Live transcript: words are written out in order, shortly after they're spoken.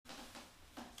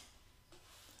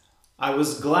I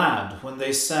was glad when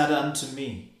they said unto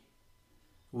me,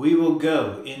 We will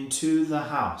go into the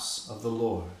house of the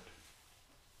Lord.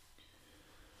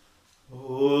 O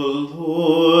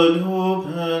Lord,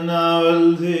 open our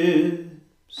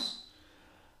lips,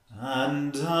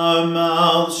 and our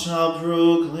mouth shall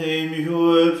proclaim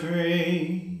your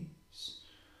praise.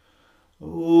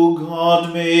 O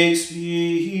God, make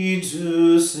speed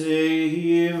to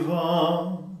save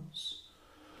us.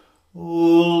 O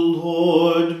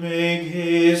Lord, make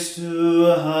haste to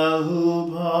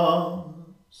help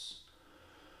us.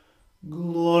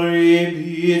 Glory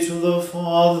be to the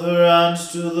Father, and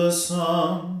to the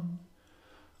Son,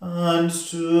 and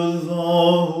to the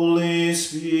Holy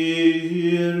Spirit,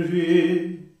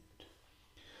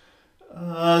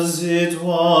 as it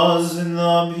was in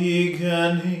the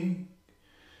beginning,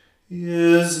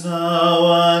 is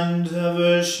now, and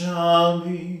ever shall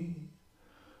be,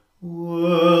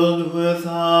 world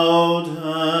without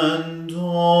end.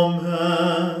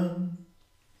 Amen.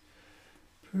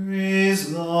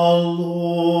 Praise the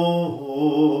Lord.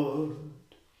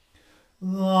 The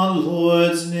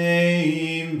Lord's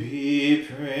name be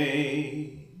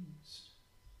praised.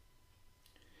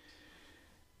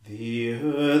 The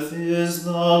earth is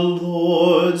the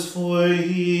Lord's, for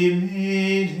he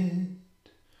made it.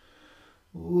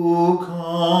 O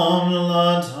come,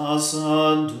 let us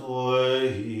adore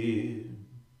him.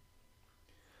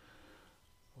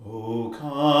 O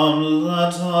come,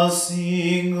 let us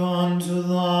sing unto the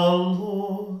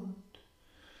Lord.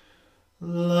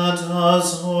 Let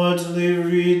us heartily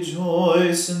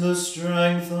rejoice in the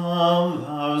strength of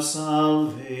our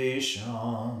salvation.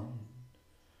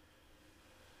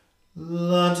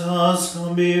 Let us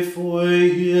come before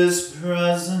his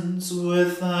presence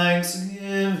with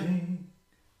thanksgiving,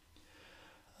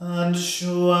 and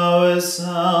show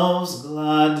ourselves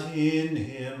glad in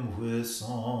him with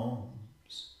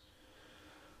psalms.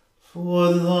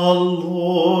 For the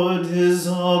Lord is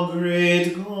a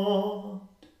great God,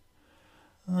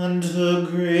 and a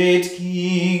great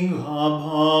King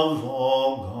above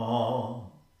all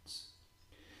gods.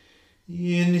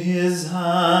 In his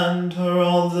hand are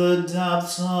all the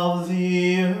depths of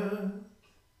the earth,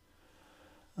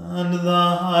 and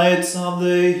the heights of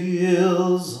the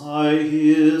hills are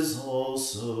his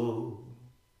also.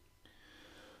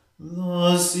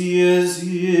 The sea is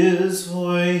his,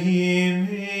 for he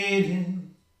made it,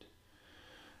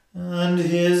 and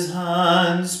his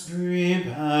hands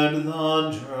prepared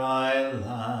the dry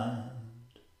land.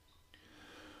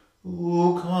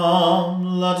 O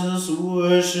come, let us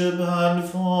worship and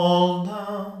fall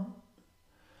down,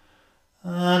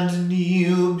 and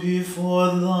kneel before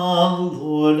the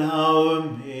Lord our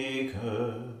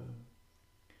Maker.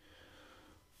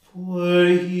 For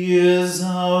he is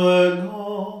our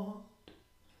God,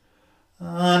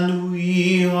 and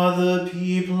we are the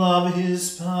people of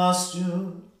his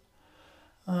pasture,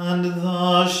 and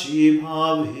the sheep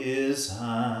of his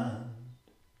hand.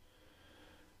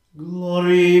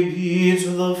 Glory be to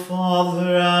the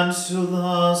Father, and to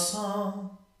the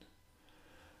Son,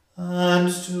 and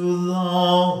to the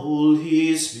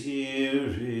Holy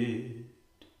Spirit,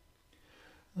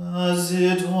 as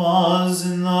it was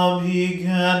in the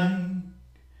beginning,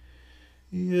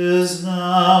 is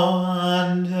now,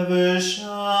 and ever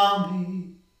shall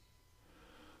be,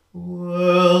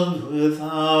 world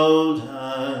without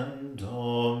end.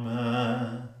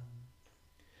 Amen.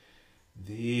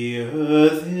 The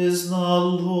earth is the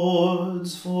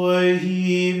Lord's, for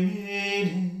he made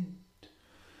it.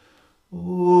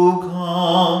 O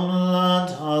come,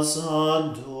 let us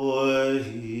adore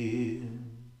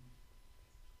him.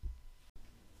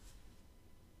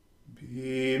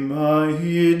 Be my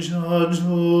judge,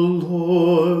 O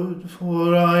Lord,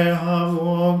 for I have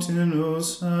walked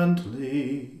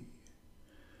innocently.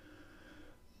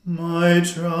 My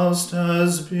trust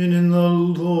has been in the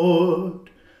Lord,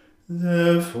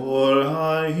 therefore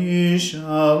I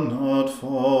shall not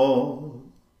fall.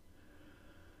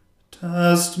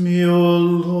 Test me, O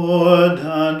Lord,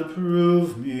 and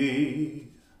prove me.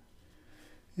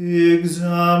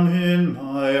 Examine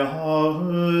my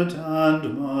heart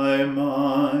and my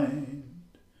mind.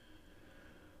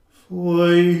 For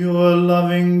your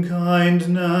loving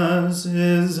kindness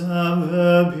is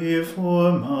ever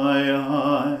before my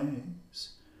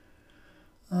eyes,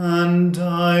 and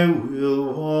I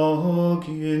will walk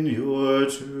in your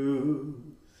truth.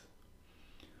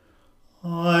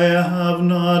 I have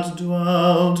not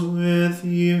dwelt with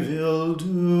evildoers,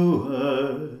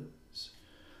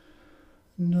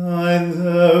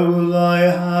 neither will I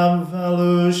have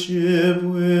fellowship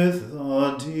with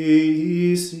the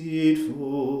deceitful.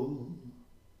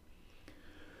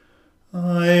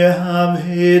 I have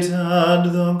hated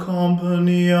the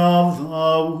company of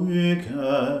the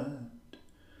wicked,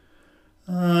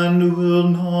 and will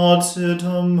not sit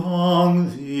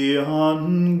among the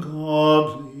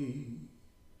ungodly.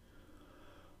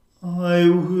 I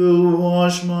will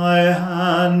wash my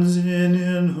hands in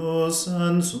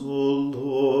innocence, O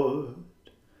Lord,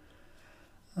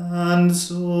 and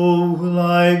so will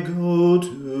I go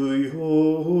to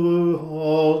your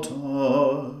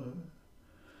altar,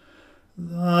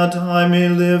 that I may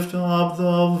lift up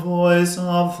the voice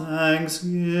of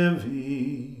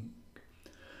thanksgiving,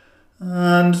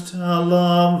 and tell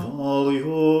of all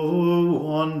your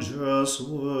wondrous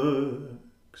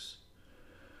works.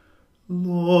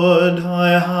 Lord,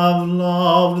 I have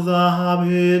loved the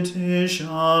habitation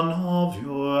of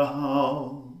your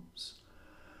house,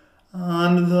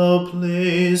 and the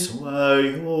place where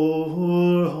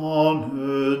your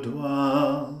honor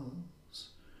dwells.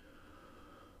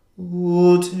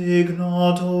 O take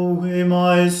not away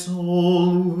my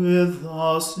soul with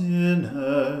the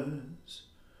sinners,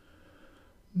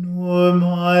 nor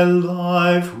my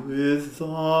life with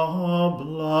the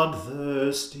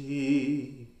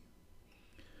bloodthirsty,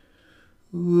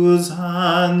 whose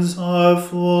hands are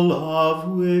full of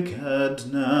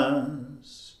wickedness,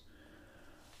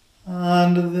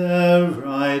 and their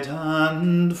right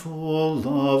hand full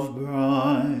of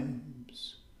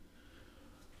bribes.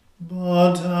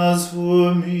 But as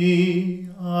for me,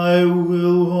 I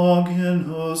will walk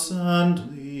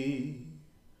innocently.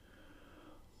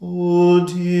 O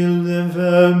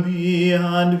deliver me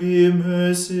and be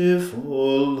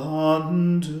merciful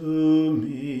unto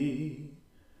me.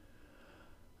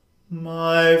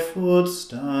 My foot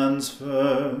stands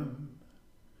firm.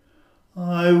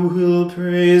 I will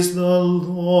praise the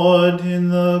Lord in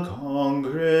the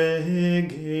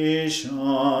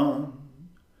congregation.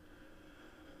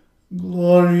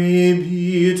 Glory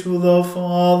be to the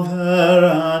Father,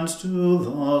 and to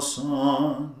the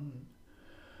Son,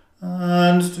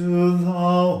 and to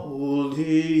the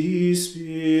Holy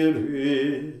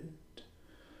Spirit,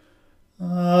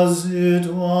 as it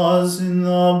was in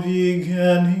the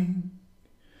beginning,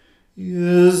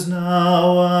 is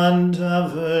now, and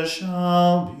ever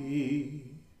shall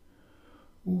be,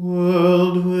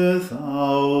 world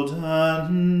without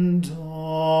end.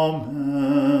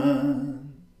 Amen.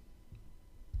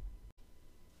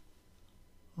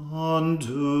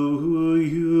 Unto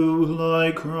you will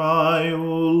I cry, O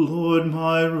Lord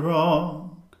my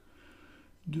rock.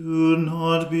 Do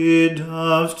not be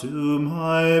deaf to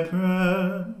my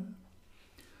prayer,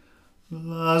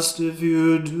 lest if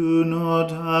you do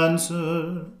not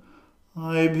answer,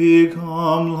 I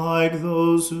become like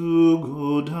those who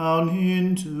go down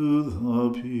into the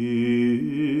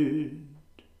pit.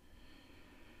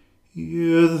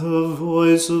 Hear the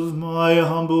voice of my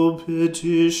humble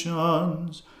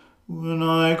petitions when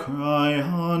I cry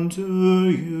unto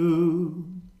you,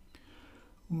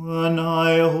 when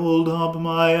I hold up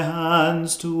my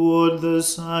hands toward the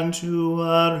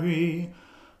sanctuary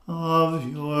of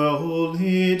your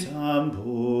holy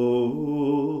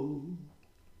temple.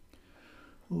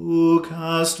 O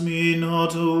cast me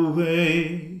not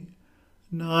away,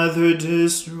 neither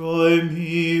destroy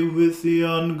me with the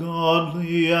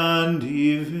ungodly and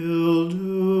evil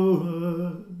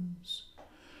doers,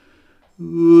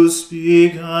 who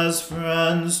speak as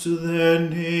friends to their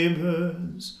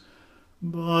neighbors,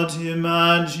 but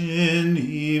imagine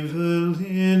evil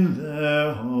in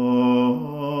their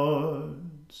hearts.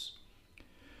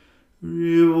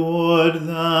 Reward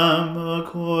them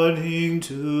according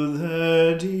to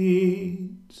their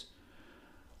deeds,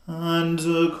 and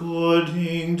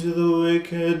according to the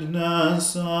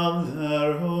wickedness of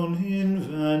their own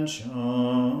inventions.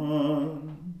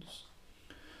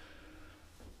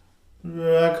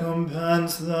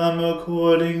 Recompense them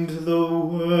according to the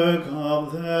work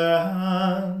of their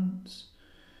hands.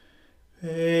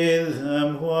 Pay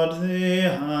them what they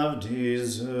have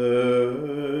deserved.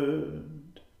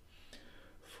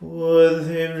 For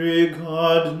they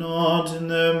regard not in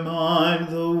their mind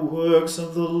the works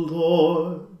of the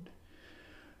Lord,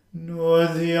 nor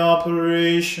the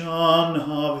operation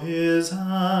of his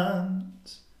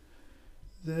hands.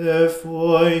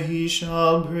 Therefore he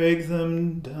shall break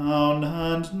them down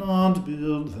and not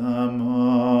build them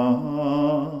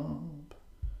up.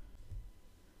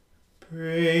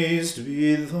 Praised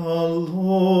be the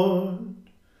Lord,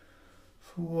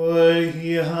 for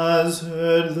he has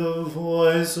heard the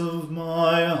voice of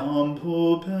my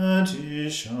humble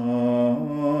petitions.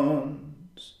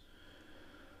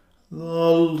 The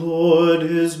Lord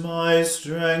is my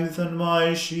strength and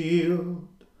my shield.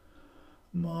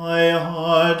 My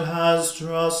heart has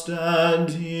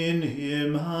trusted in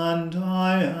him, and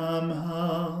I am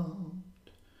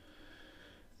helped.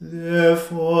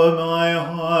 Therefore my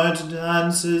heart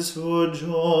dances for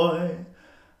joy,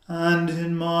 and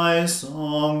in my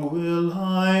song will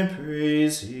I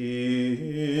praise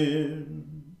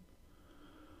him.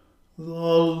 The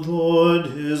Lord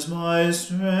is my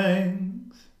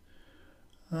strength,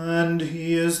 and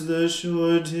he is the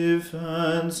sure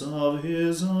defense of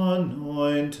his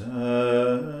anointed.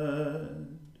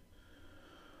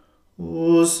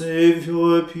 O save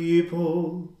your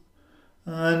people,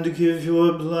 and give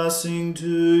your blessing to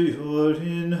your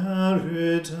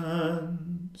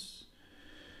inheritance.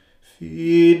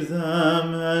 Feed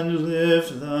them and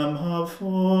lift them up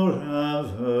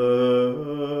forever.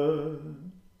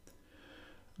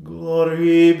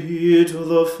 Glory be to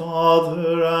the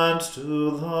Father, and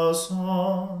to the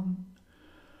Son,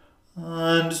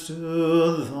 and to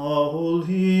the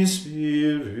Holy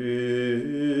Spirit,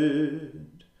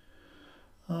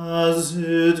 as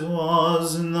it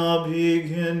was in the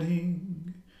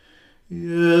beginning,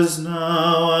 is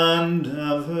now, and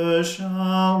ever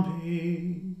shall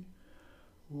be,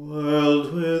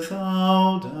 world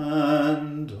without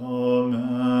end.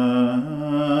 Amen.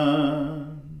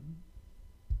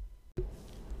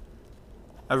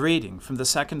 A reading from the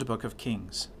second book of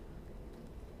Kings.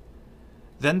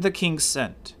 Then the king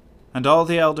sent, and all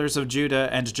the elders of Judah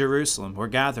and Jerusalem were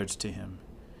gathered to him.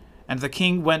 And the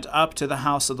king went up to the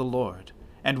house of the Lord,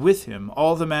 and with him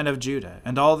all the men of Judah,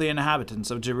 and all the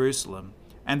inhabitants of Jerusalem,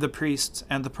 and the priests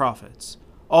and the prophets,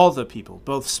 all the people,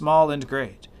 both small and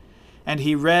great. And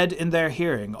he read in their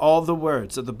hearing all the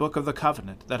words of the book of the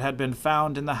covenant that had been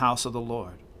found in the house of the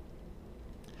Lord.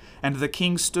 And the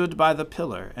king stood by the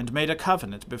pillar, and made a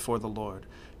covenant before the Lord,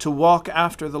 to walk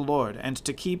after the Lord, and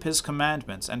to keep his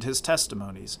commandments, and his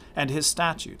testimonies, and his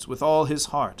statutes, with all his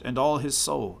heart and all his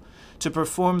soul, to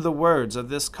perform the words of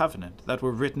this covenant that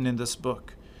were written in this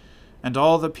book. And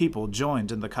all the people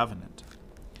joined in the covenant.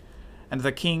 And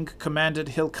the king commanded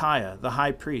Hilkiah the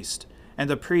high priest, and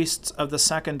the priests of the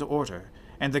second order,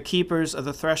 and the keepers of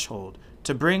the threshold,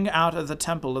 to bring out of the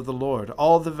temple of the Lord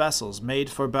all the vessels made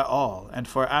for Baal and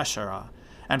for Asherah,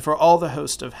 and for all the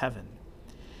host of heaven.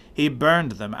 He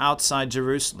burned them outside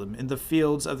Jerusalem in the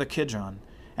fields of the Kidron,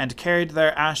 and carried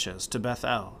their ashes to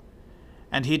Bethel.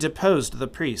 And he deposed the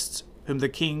priests whom the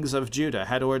kings of Judah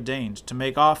had ordained to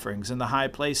make offerings in the high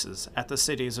places at the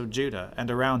cities of Judah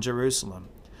and around Jerusalem,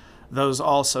 those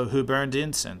also who burned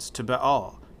incense to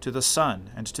Baal, to the sun,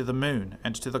 and to the moon,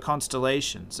 and to the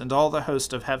constellations, and all the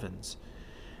host of heavens.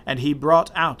 And he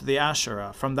brought out the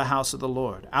Asherah from the house of the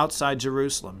Lord, outside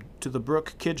Jerusalem, to the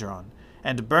brook Kidron,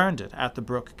 and burned it at the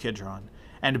brook Kidron,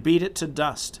 and beat it to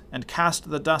dust, and cast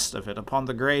the dust of it upon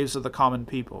the graves of the common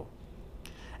people.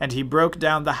 And he broke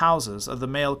down the houses of the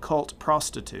male cult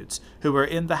prostitutes, who were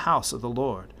in the house of the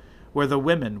Lord, where the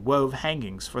women wove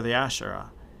hangings for the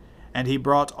Asherah. And he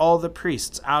brought all the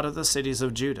priests out of the cities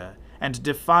of Judah, and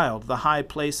defiled the high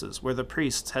places where the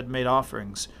priests had made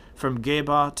offerings, from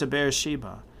Geba to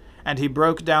Beersheba. And he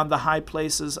broke down the high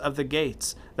places of the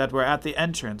gates that were at the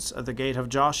entrance of the gate of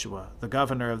Joshua, the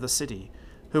governor of the city,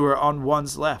 who were on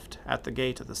one's left at the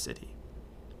gate of the city.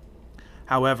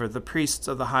 However, the priests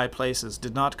of the high places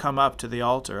did not come up to the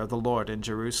altar of the Lord in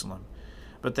Jerusalem,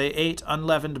 but they ate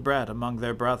unleavened bread among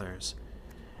their brothers.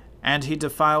 And he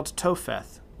defiled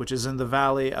Topheth, which is in the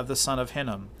valley of the son of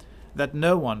Hinnom, that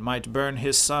no one might burn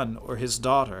his son or his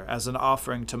daughter as an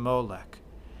offering to Molech.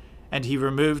 And he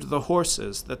removed the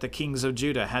horses that the kings of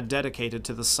Judah had dedicated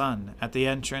to the sun at the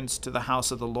entrance to the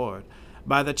house of the Lord,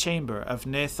 by the chamber of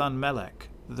Nathan-melech,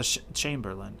 the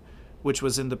chamberlain, which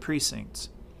was in the precincts.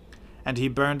 And he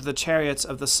burned the chariots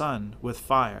of the sun with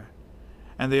fire,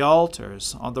 and the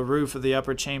altars on the roof of the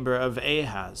upper chamber of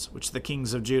Ahaz, which the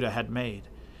kings of Judah had made,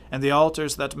 and the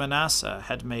altars that Manasseh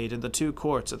had made in the two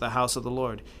courts of the house of the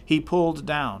Lord, he pulled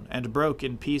down and broke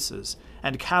in pieces,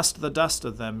 and cast the dust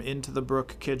of them into the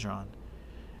brook Kidron.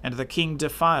 And the king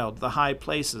defiled the high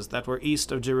places that were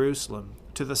east of Jerusalem,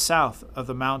 to the south of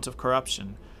the Mount of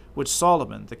Corruption, which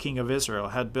Solomon the king of Israel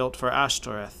had built for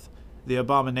Ashtoreth, the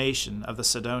abomination of the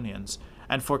Sidonians,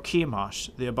 and for Chemosh,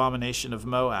 the abomination of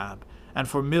Moab, and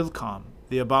for Milcom,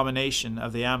 the abomination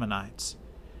of the Ammonites.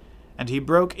 And he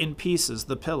broke in pieces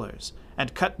the pillars,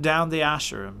 and cut down the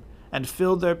Asherim, and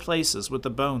filled their places with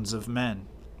the bones of men.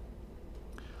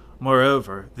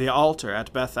 Moreover, the altar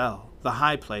at Bethel, the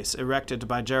high place erected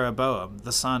by Jeroboam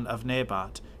the son of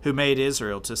Nebat, who made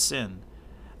Israel to sin,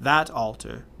 that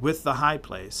altar, with the high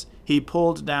place, he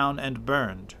pulled down and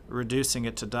burned, reducing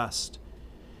it to dust.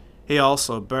 He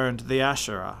also burned the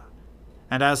Asherah.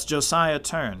 And as Josiah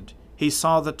turned, he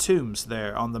saw the tombs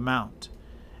there on the mount.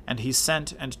 And he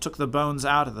sent and took the bones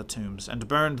out of the tombs, and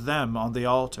burned them on the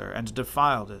altar, and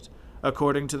defiled it,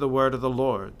 according to the word of the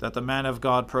Lord, that the man of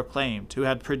God proclaimed, who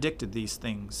had predicted these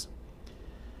things.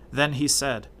 Then he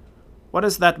said, What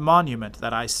is that monument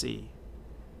that I see?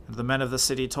 And the men of the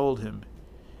city told him,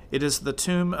 It is the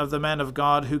tomb of the man of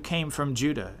God who came from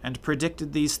Judah, and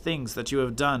predicted these things that you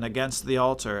have done against the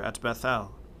altar at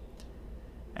Bethel.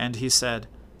 And he said,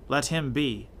 Let him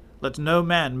be, let no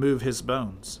man move his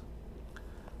bones.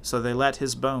 So they let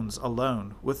his bones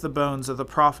alone, with the bones of the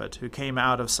prophet who came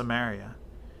out of Samaria.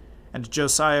 And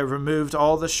Josiah removed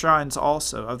all the shrines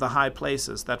also of the high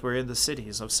places that were in the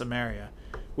cities of Samaria,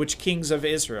 which kings of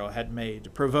Israel had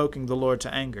made, provoking the Lord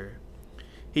to anger.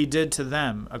 He did to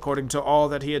them according to all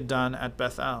that he had done at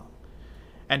Bethel.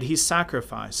 And he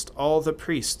sacrificed all the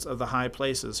priests of the high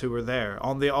places who were there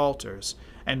on the altars,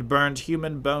 and burned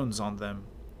human bones on them.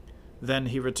 Then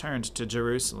he returned to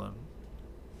Jerusalem.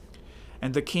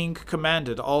 And the king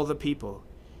commanded all the people,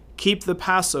 Keep the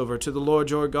Passover to the Lord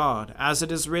your God, as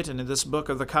it is written in this book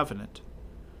of the covenant.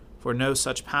 For no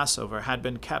such Passover had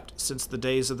been kept since the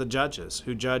days of the judges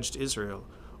who judged Israel,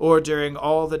 or during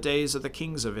all the days of the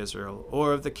kings of Israel,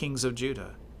 or of the kings of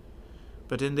Judah.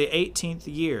 But in the 18th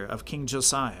year of King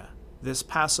Josiah, this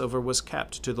Passover was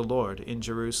kept to the Lord in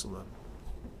Jerusalem.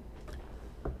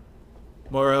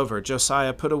 Moreover,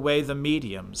 Josiah put away the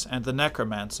mediums, and the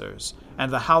necromancers,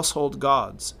 and the household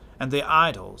gods, and the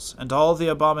idols, and all the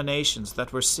abominations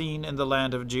that were seen in the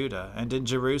land of Judah and in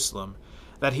Jerusalem,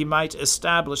 that he might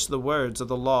establish the words of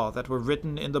the law that were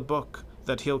written in the book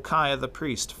that Hilkiah the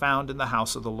priest found in the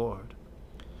house of the Lord.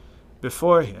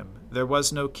 Before him there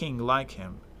was no king like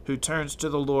him, who turned to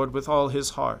the Lord with all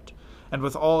his heart, and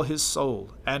with all his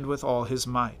soul, and with all his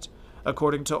might,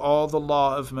 according to all the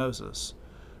law of Moses.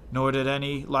 Nor did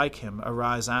any like him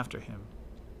arise after him.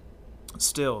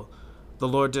 Still, the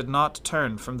Lord did not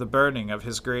turn from the burning of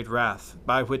his great wrath,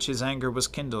 by which his anger was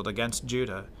kindled against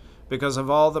Judah, because of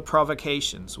all the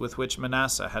provocations with which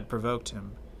Manasseh had provoked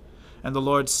him. And the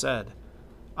Lord said,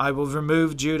 I will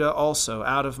remove Judah also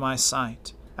out of my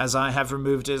sight, as I have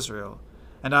removed Israel,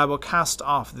 and I will cast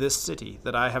off this city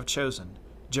that I have chosen,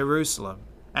 Jerusalem,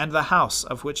 and the house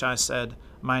of which I said,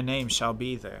 My name shall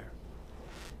be there.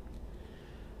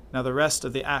 Now the rest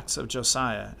of the acts of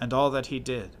Josiah, and all that he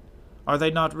did, are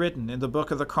they not written in the book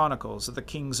of the Chronicles of the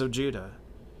kings of Judah?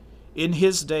 In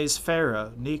his days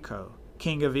Pharaoh Necho,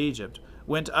 king of Egypt,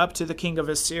 went up to the king of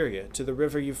Assyria to the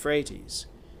river Euphrates.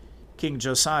 King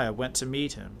Josiah went to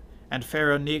meet him, and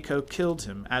Pharaoh Necho killed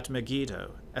him at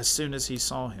Megiddo as soon as he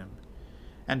saw him.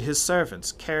 And his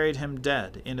servants carried him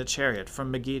dead in a chariot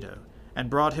from Megiddo, and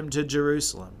brought him to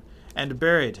Jerusalem, and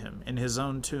buried him in his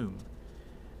own tomb.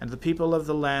 And the people of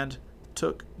the land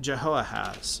took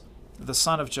Jehoahaz, the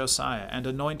son of Josiah, and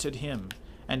anointed him,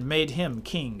 and made him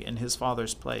king in his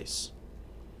father's place.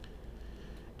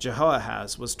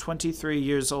 Jehoahaz was 23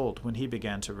 years old when he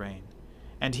began to reign,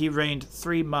 and he reigned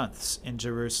 3 months in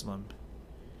Jerusalem.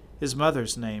 His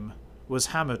mother's name was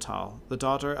Hamutal, the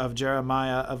daughter of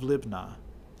Jeremiah of Libnah.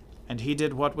 And he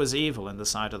did what was evil in the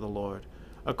sight of the Lord,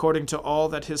 according to all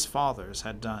that his fathers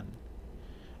had done.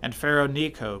 And Pharaoh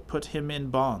Necho put him in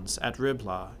bonds at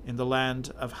Riblah in the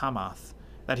land of Hamath,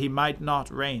 that he might not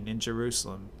reign in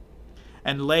Jerusalem,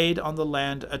 and laid on the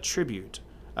land a tribute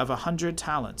of 100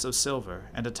 talents of silver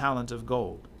and a talent of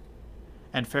gold.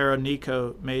 And Pharaoh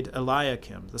Necho made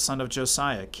Eliakim, the son of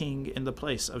Josiah, king in the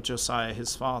place of Josiah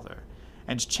his father,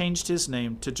 and changed his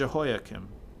name to Jehoiakim.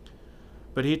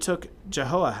 But he took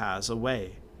Jehoahaz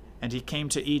away, and he came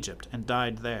to Egypt and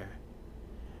died there.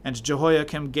 And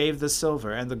Jehoiakim gave the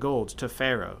silver and the gold to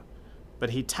Pharaoh, but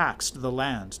he taxed the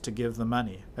land to give the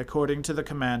money, according to the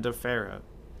command of Pharaoh.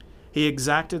 He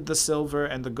exacted the silver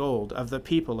and the gold of the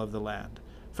people of the land,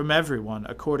 from everyone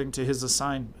according to his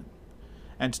assignment,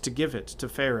 and to give it to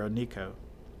Pharaoh Necho.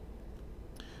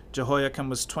 Jehoiakim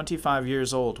was 25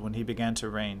 years old when he began to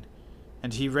reign,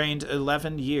 and he reigned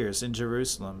 11 years in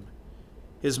Jerusalem.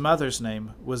 His mother's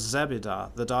name was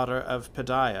Zebidah, the daughter of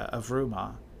Pedaiah of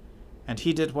Rumah, and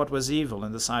he did what was evil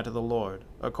in the sight of the Lord,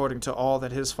 according to all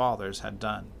that his fathers had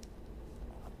done.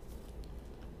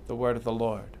 The word of the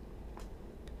Lord.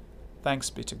 Thanks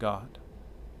be to God.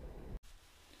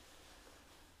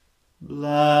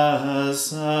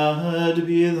 Blessed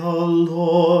be the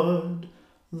Lord,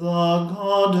 the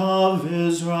God of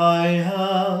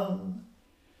Israel.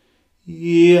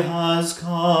 He has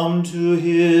come to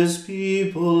his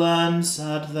people and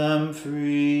set them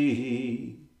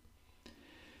free.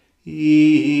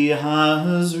 He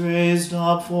has raised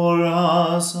up for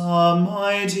us a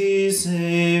mighty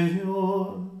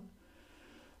Saviour,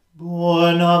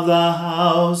 born of the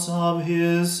house of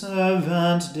his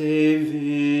servant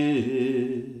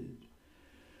David.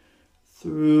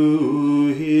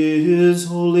 Through his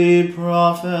holy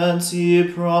prophets he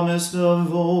promised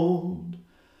of old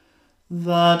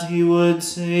that he would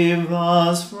save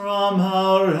us from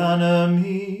our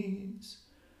enemies,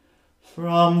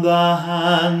 from the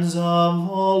hands of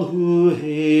all who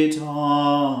hate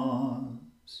us.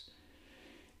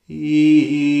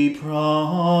 He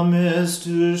promised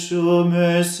to show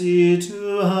mercy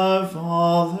to our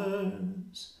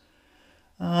fathers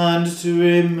and to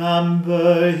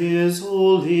remember his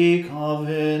holy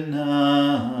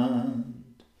covenant.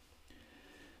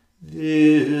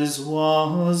 This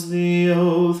was the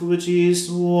oath which he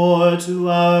swore to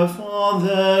our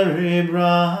father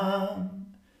Abraham,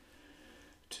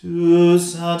 to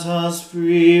set us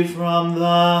free from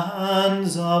the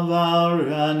hands of our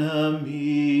enemies,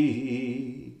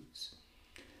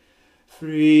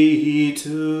 free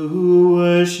to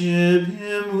worship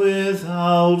him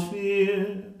without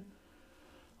fear,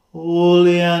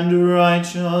 holy and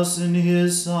righteous in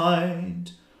his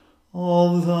sight,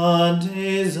 all the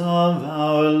days of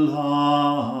our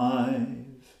life.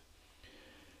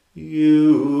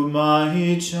 You,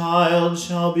 my child,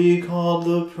 shall be called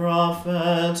the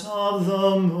prophet of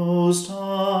the Most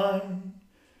High,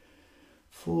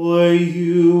 for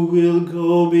you will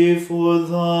go before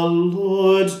the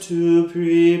Lord to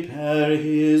prepare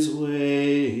his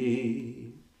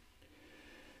way,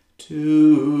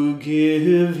 to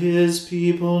give his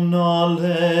people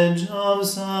knowledge of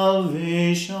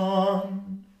salvation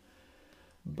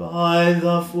by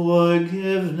the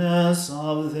forgiveness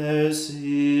of their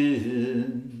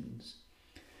sins,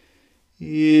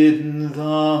 in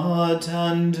the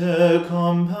tender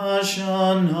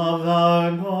compassion of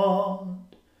our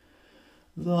God.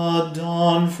 The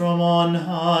dawn from on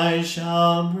high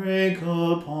shall break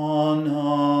upon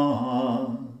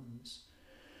us,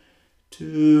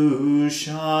 to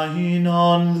shine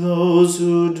on those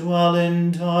who dwell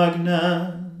in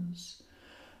darkness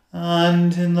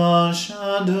and in the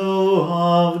shadow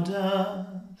of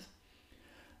death,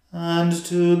 and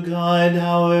to guide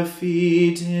our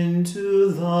feet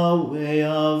into the way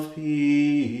of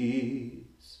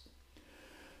peace.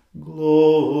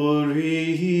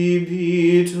 Glory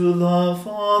be to the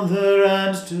Father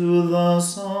and to the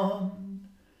Son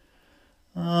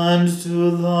and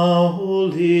to the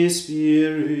Holy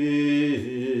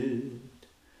Spirit,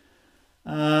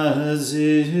 as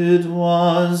it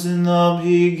was in the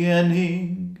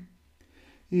beginning,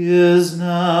 is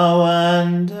now,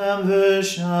 and ever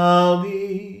shall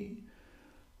be,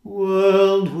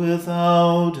 world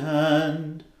without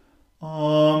end.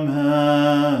 Amen.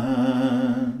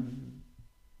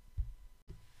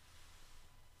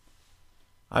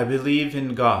 I believe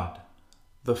in God,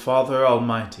 the Father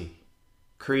Almighty,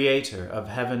 Creator of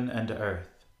heaven and earth.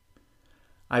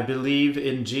 I believe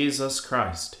in Jesus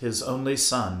Christ, his only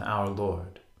Son, our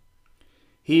Lord.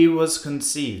 He was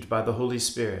conceived by the Holy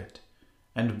Spirit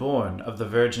and born of the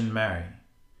Virgin Mary.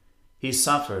 He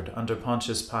suffered under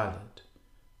Pontius Pilate,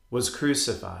 was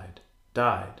crucified,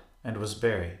 died, and was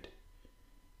buried.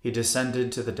 He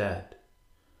descended to the dead.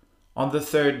 On the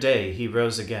third day he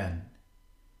rose again.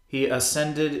 He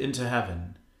ascended into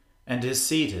heaven and is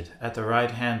seated at the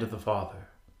right hand of the Father.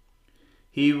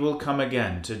 He will come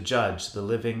again to judge the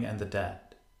living and the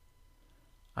dead.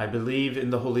 I believe in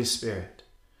the Holy Spirit,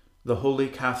 the Holy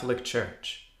Catholic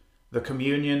Church, the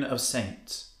communion of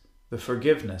saints, the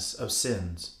forgiveness of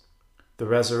sins, the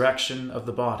resurrection of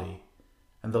the body,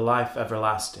 and the life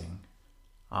everlasting.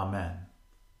 Amen.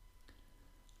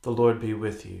 The Lord be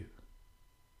with you.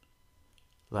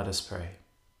 Let us pray.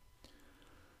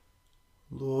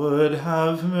 Lord,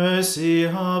 have mercy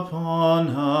upon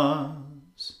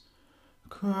us.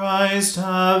 Christ,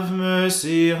 have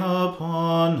mercy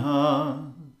upon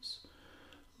us.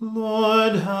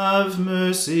 Lord, have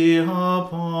mercy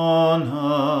upon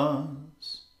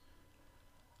us.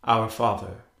 Our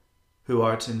Father, who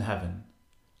art in heaven,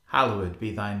 hallowed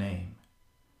be thy name.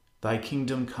 Thy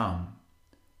kingdom come,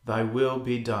 thy will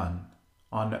be done,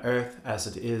 on earth as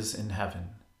it is in heaven.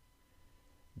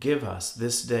 Give us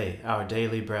this day our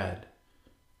daily bread,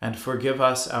 and forgive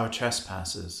us our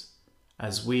trespasses,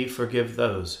 as we forgive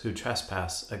those who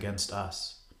trespass against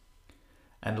us.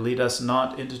 And lead us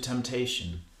not into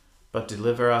temptation, but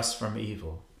deliver us from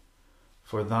evil.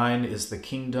 For thine is the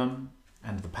kingdom,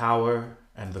 and the power,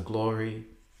 and the glory,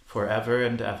 forever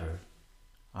and ever.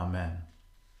 Amen.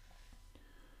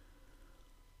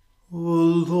 O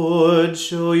Lord,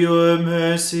 show your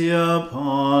mercy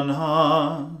upon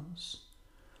us,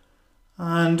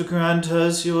 and grant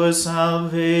us your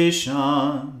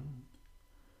salvation.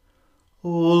 O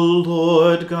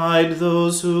Lord, guide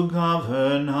those who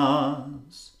govern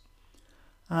us,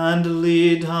 and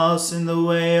lead us in the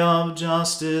way of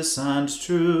justice and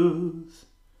truth.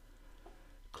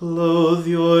 Clothe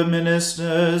your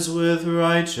ministers with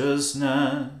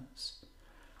righteousness,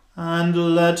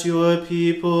 and let your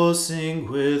people sing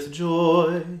with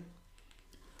joy.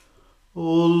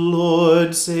 O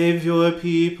Lord, save your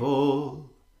people,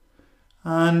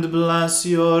 and bless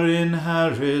your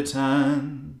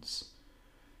inheritance.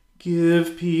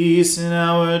 Give peace in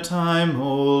our time,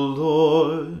 O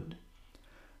Lord,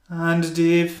 and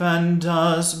defend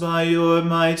us by your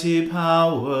mighty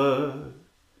power.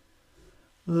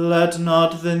 Let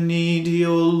not the needy,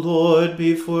 O Lord,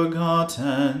 be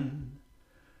forgotten,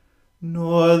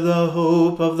 nor the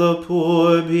hope of the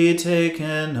poor be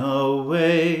taken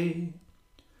away.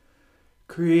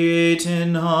 Create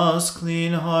in us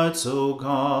clean hearts, O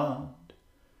God,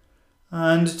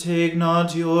 and take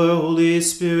not your Holy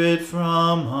Spirit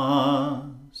from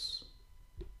us.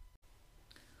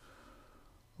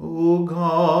 O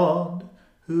God,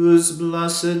 whose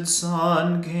blessed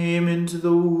Son came into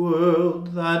the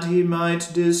world that he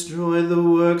might destroy the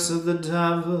works of the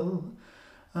devil,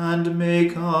 and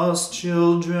make us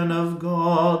children of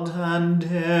God and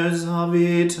heirs of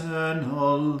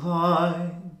eternal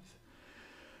life,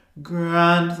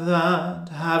 grant that,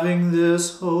 having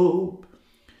this hope,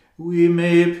 we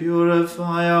may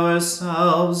purify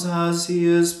ourselves as he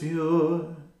is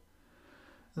pure,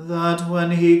 that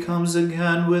when he comes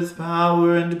again with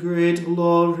power and great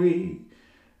glory,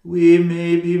 we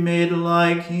may be made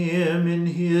like him in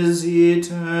his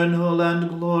eternal and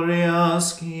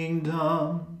glorious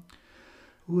kingdom,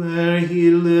 where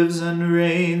he lives and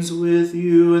reigns with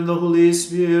you in the Holy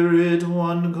Spirit,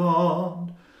 one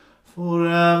God,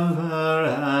 forever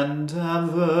and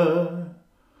ever.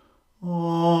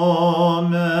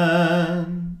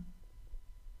 Amen.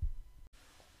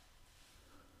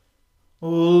 O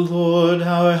Lord,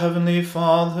 our heavenly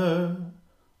Father,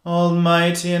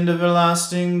 almighty and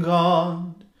everlasting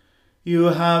God, you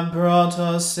have brought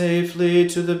us safely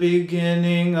to the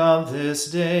beginning of this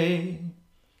day.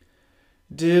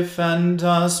 Defend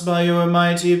us by your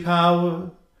mighty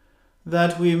power,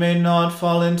 that we may not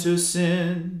fall into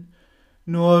sin,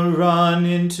 nor run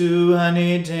into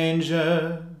any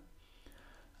danger,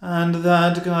 and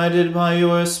that, guided by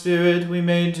your Spirit, we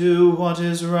may do what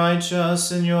is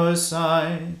righteous in your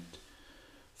sight.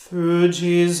 Through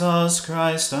Jesus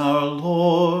Christ our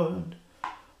Lord.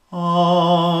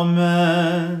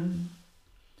 Amen.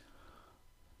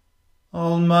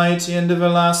 Almighty and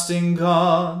everlasting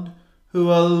God,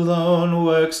 who alone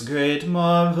works great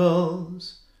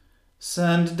marvels,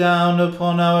 send down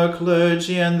upon our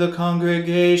clergy and the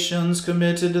congregations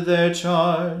committed to their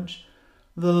charge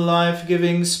the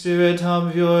life-giving Spirit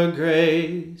of your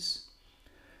grace.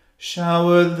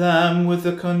 Shower them with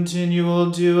the continual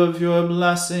dew of your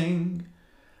blessing,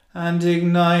 and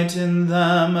ignite in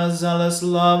them a zealous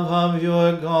love of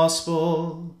your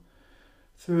gospel.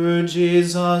 Through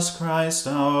Jesus Christ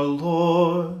our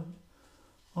Lord.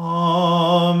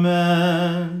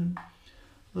 Amen.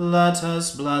 Let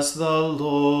us bless the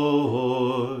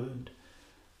Lord.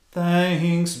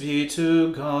 Thanks be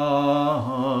to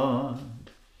God.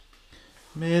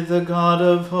 May the God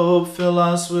of hope fill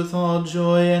us with all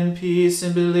joy and peace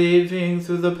in believing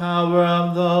through the power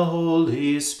of the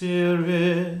Holy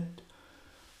Spirit.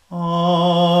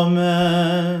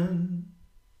 Amen.